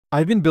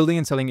I've been building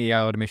and selling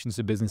AI automations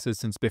to businesses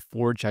since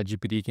before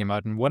ChatGPT came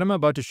out, and what I'm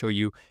about to show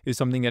you is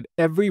something that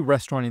every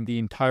restaurant in the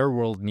entire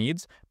world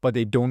needs, but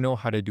they don't know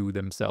how to do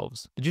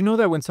themselves. Did you know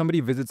that when somebody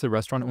visits a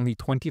restaurant, only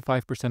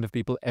 25% of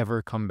people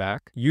ever come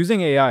back? Using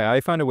AI, I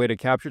found a way to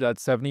capture that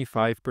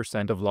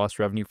 75% of lost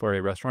revenue for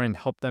a restaurant and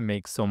help them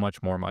make so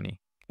much more money.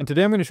 And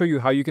today I'm going to show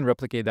you how you can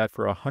replicate that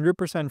for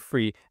 100%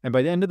 free, and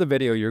by the end of the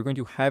video, you're going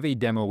to have a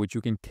demo which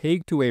you can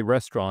take to a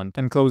restaurant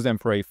and close them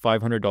for a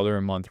 $500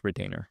 a month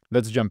retainer.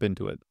 Let's jump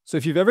into it. So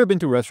if you've ever been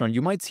to a restaurant,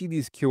 you might see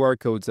these QR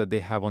codes that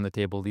they have on the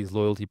table, these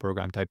loyalty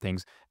program type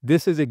things.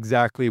 This is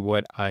exactly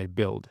what I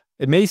build.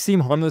 It may seem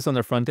harmless on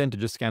the front end to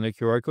just scan a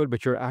QR code,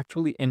 but you're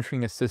actually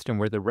entering a system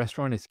where the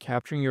restaurant is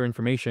capturing your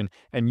information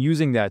and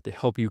using that to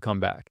help you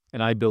come back.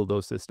 And I build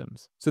those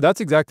systems. So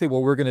that's exactly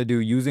what we're going to do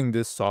using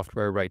this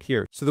software right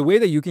here. So the way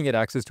that you can get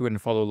access to it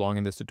and follow along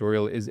in this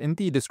tutorial is in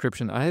the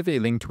description. I have a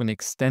link to an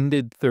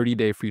extended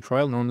 30-day free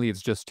trial. Normally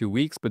it's just 2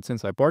 weeks, but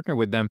since I partner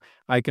with them,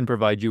 I can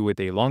provide you with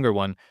a longer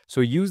one. So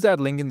use that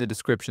link in the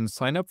description,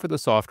 sign up for the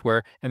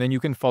software, and then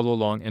you can follow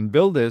along and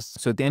build this.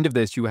 So at the end of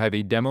this, you have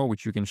a demo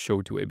which you can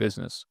show to a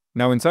business.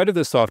 Now inside of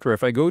this software,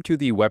 if I go to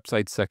the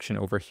website section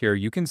over here,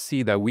 you can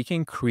see that we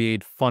can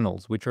create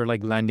funnels, which are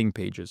like landing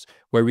pages,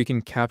 where we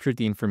can capture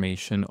the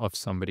information of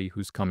somebody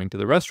who's coming to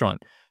the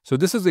restaurant. So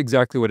this is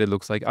exactly what it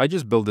looks like. I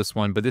just built this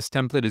one, but this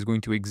template is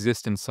going to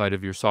exist inside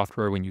of your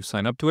software when you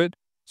sign up to it.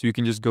 So you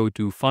can just go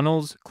to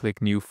funnels,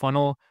 click new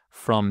funnel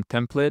from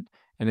template,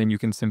 and then you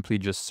can simply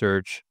just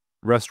search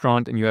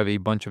restaurant, and you have a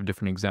bunch of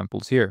different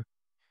examples here.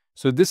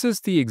 So this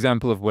is the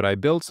example of what I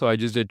built. So I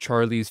just did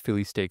Charlie's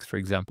Philly Steaks, for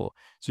example.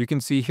 So you can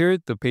see here,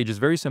 the page is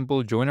very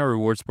simple. Join our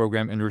rewards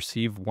program and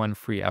receive 1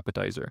 free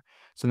appetizer.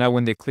 So now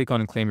when they click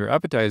on claim your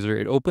appetizer,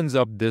 it opens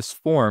up this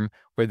form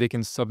where they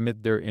can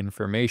submit their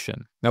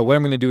information. Now what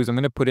I'm going to do is I'm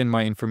going to put in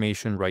my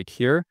information right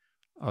here.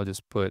 I'll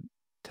just put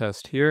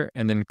test here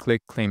and then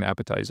click claim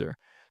appetizer.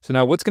 So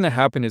now what's going to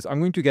happen is I'm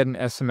going to get an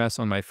SMS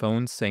on my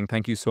phone saying,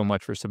 thank you so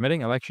much for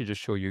submitting. I'll actually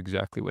just show you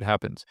exactly what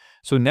happens.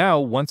 So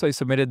now once I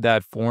submitted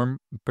that form,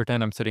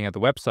 pretend I'm sitting at the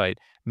website,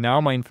 now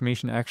my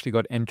information actually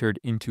got entered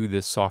into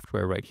this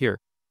software right here.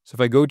 So if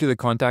I go to the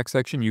contact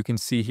section, you can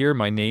see here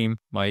my name,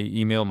 my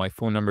email, my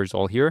phone number is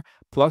all here.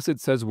 Plus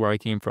it says where I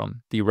came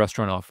from, the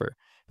restaurant offer.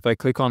 If I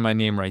click on my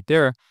name right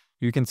there,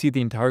 you can see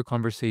the entire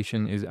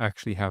conversation is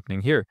actually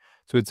happening here.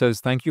 So it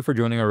says, thank you for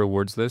joining our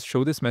rewards list.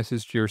 Show this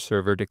message to your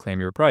server to claim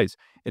your prize.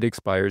 It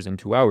expires in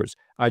 2 hours.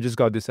 I just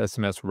got this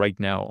SMS right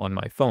now on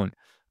my phone.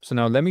 So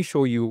now let me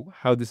show you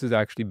how this is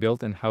actually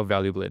built and how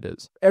valuable it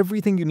is.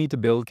 Everything you need to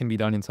build can be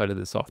done inside of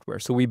this software.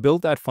 So we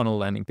built that funnel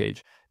landing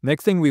page.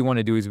 Next thing we want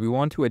to do is we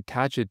want to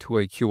attach it to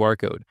a QR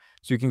code.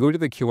 So you can go to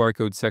the QR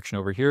code section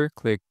over here,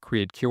 click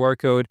create QR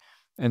code,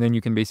 and then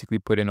you can basically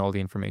put in all the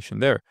information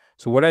there.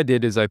 So what I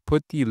did is I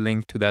put the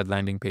link to that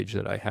landing page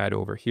that I had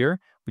over here,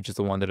 which is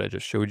the one that I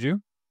just showed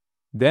you.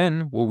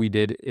 Then what we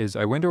did is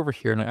I went over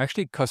here and I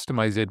actually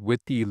customized it with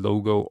the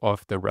logo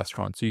of the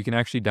restaurant. So you can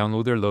actually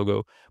download their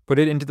logo, put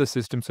it into the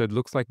system so it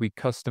looks like we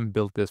custom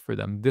built this for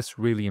them. This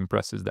really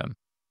impresses them.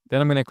 Then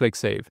I'm going to click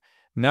save.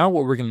 Now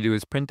what we're going to do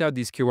is print out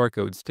these QR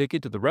codes, take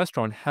it to the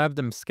restaurant, have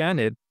them scan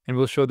it, and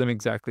we'll show them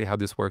exactly how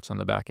this works on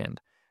the back end.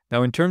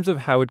 Now, in terms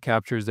of how it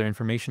captures their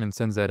information and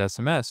sends that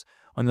SMS,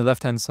 on the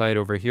left-hand side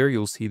over here,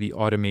 you'll see the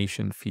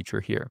automation feature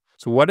here.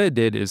 So what I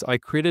did is I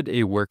created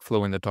a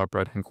workflow in the top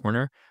right-hand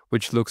corner,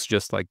 which looks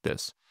just like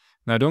this.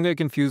 Now, don't get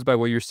confused by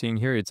what you're seeing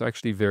here. It's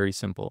actually very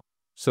simple.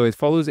 So it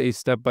follows a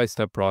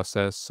step-by-step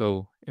process.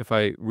 So if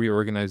I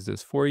reorganize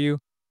this for you,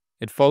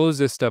 it follows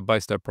this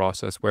step-by-step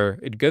process where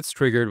it gets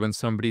triggered when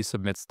somebody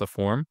submits the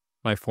form.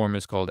 My form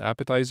is called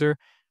appetizer.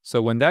 So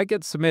when that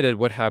gets submitted,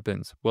 what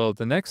happens? Well,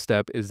 the next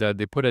step is that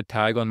they put a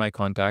tag on my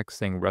contact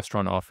saying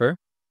restaurant offer.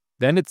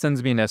 Then it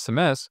sends me an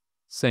SMS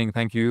saying,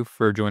 thank you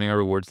for joining our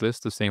rewards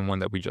list, the same one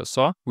that we just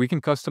saw. We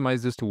can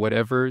customize this to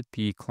whatever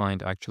the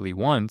client actually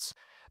wants.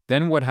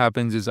 Then what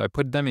happens is I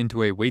put them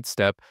into a wait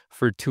step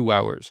for 2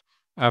 hours.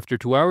 After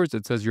 2 hours,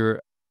 it says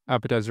your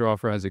appetizer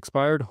offer has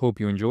expired. Hope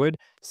you enjoyed.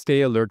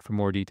 Stay alert for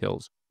more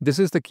details. This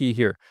is the key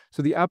here.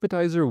 So the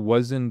appetizer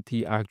wasn't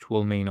the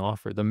actual main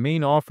offer. The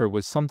main offer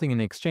was something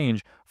in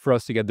exchange for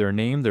us to get their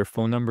name, their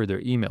phone number, their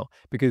email,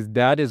 because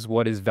that is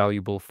what is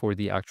valuable for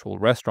the actual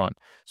restaurant.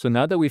 So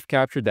now that we've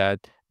captured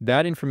that,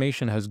 that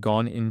information has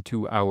gone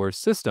into our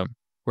system,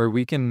 where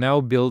we can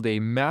now build a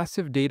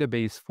massive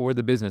database for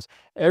the business.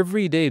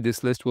 Every day,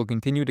 this list will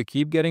continue to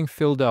keep getting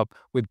filled up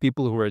with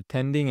people who are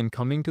attending and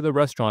coming to the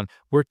restaurant.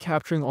 We're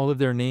capturing all of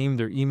their name,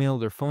 their email,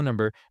 their phone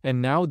number,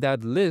 and now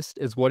that list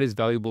is what is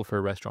valuable for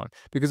a restaurant.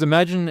 Because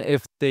imagine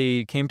if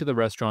they came to the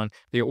restaurant,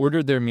 they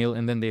ordered their meal,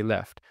 and then they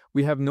left.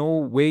 We have no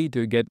way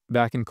to get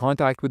back in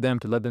contact with them,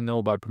 to let them know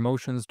about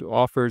promotions, to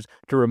offers,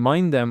 to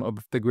remind them of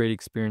the great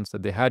experience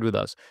that they had with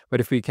us.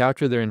 But if we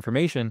capture their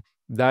information,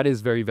 that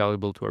is very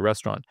valuable to a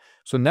restaurant.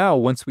 So now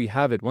once we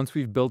have it, once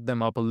we've built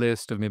them up a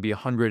list of maybe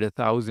 100,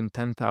 1,000,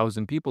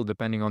 10,000 people,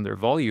 depending on their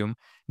volume,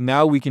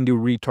 now we can do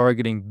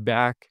retargeting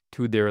back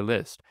to their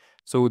list.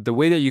 So the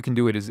way that you can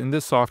do it is in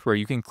this software,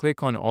 you can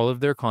click on all of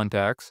their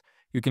contacts,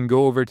 you can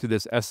go over to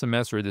this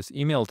SMS or this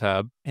email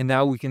tab, and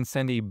now we can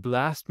send a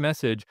blast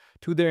message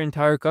to their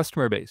entire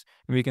customer base.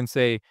 And we can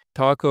say,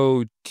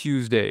 Taco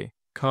Tuesday,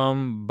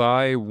 come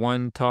buy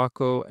one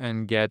taco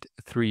and get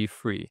 3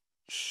 free.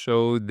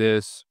 Show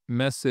this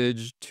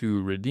message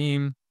to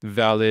redeem,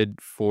 valid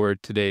for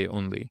today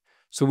only.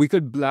 So we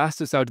could blast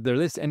this out to their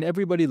list, and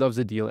everybody loves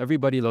a deal.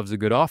 Everybody loves a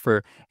good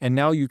offer. And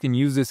now you can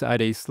use this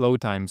at a slow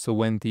time. So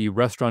when the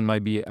restaurant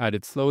might be at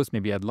its slowest,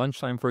 maybe at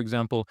lunchtime, for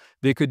example,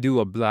 they could do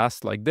a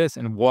blast like this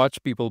and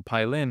watch people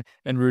pile in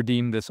and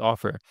redeem this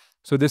offer.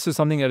 So this is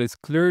something that is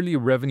clearly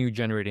revenue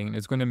generating, and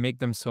it's going to make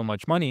them so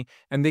much money,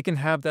 and they can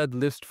have that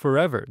list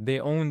forever. They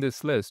own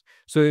this list.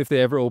 So if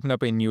they ever open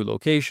up a new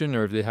location,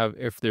 or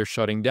if they're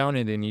shutting down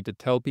and they need to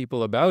tell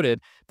people about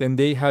it, then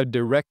they have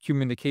direct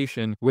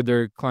communication with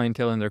their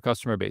clientele and their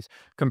customer base.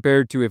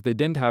 Compared to if they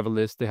didn't have a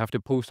list, they have to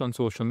post on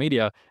social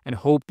media and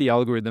hope the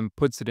algorithm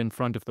puts it in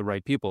front of the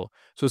right people.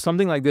 So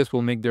something like this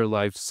will make their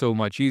lives so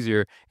much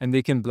easier, and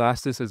they can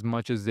blast this as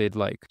much as they'd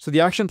like. So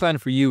the action plan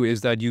for you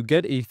is that you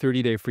get a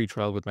 30-day free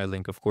trial with my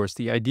link, of course.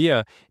 The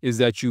idea is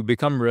that you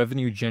become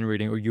revenue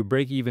generating, or you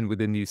break even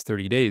within these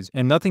 30 days.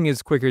 And nothing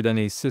is quicker than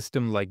a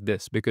system like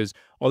this, because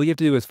all you have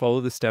to do is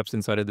follow the steps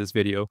inside of this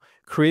video,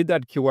 create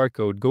that QR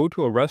code, go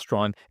to a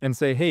restaurant and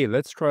say, hey,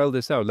 let's trial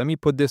this out. Let me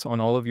put this on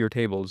all of your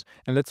tables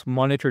and let's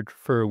monitor it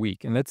for a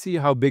week. And let's see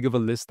how big of a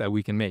list that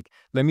we can make.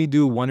 Let me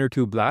do 1 or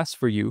 2 blasts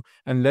for you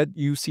and let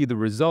you see the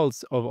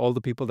results of all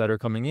the people that are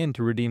coming in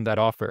to redeem that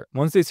offer.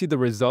 Once they see the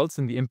results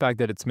and the impact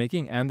that it's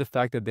making and the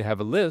fact that they have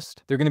a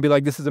list, they're going to be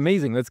like, this is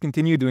amazing. Let's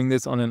continue doing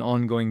this on an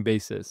ongoing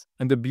basis.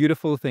 And the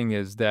beautiful thing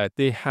is that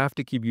they have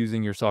to keep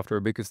using your software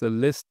because the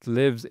list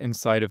lives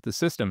inside of the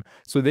system.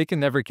 So they can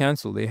never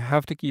cancel. They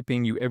have to keep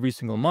paying you every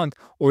single month,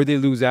 or they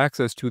lose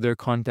access to their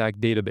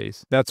contact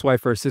database. That's why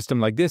for a system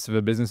like this, if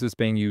a business is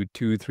paying you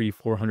 $200,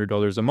 $300,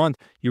 $400 a month,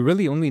 you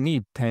really only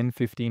need 10,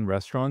 15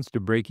 restaurants to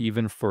break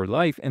even for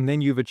life. And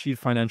then you've achieved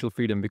financial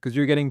freedom because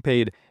you're getting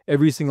paid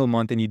every single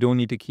month and you don't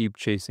need to keep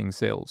chasing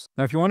sales.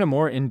 Now, if you want a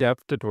more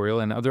in-depth tutorial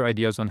and other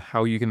ideas on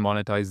how you can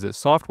monetize this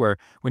software,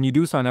 when you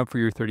do sign up for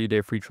your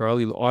 30-day free trial,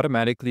 you'll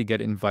automatically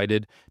get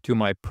invited to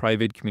my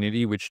private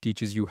community, which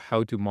teaches you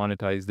how to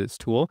monetize this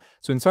tool.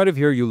 So inside of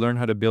here, you'll learn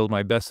how to build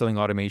my best-selling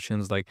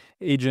automations like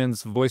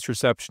agents, voice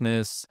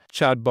receptionists,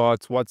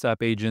 chatbots, WhatsApp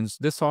agents.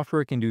 This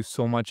software can do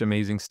so much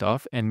amazing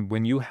stuff. And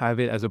when you have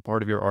it as a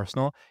part of your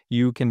arsenal,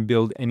 you can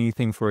build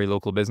anything for a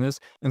local business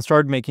and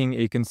start making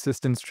a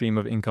consistent stream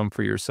of income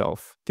for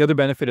yourself. The other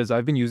benefit is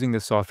I've been using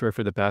this software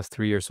for the past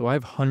 3 years, so I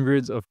have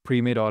hundreds of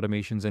pre-made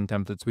automations and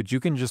templates, which you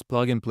can just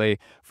plug and play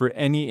for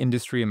any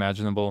industry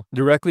imaginable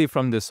directly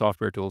from this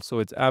software tool. So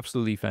it's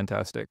absolutely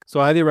fantastic. So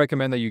I highly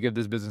recommend that you give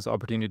this business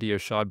opportunity a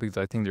shot because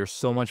I think there's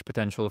so much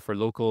potential for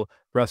local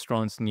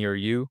restaurants near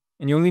you.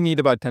 And you only need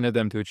about 10 of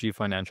them to achieve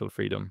financial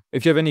freedom.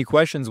 If you have any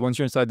questions, once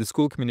you're inside the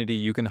school community,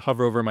 you can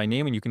hover over my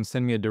name and you can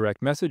send me a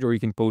direct message, or you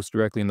can post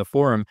directly in the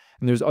forum.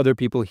 And there's other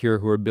people here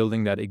who are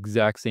building that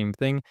exact same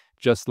thing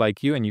just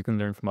like you, and you can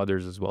learn from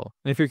others as well.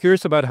 And if you're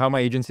curious about how my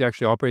agency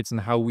actually operates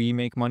and how we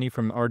make money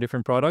from our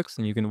different products,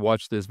 then you can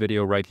watch this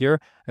video right here.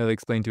 I'll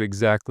explain to you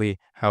exactly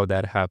how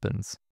that happens.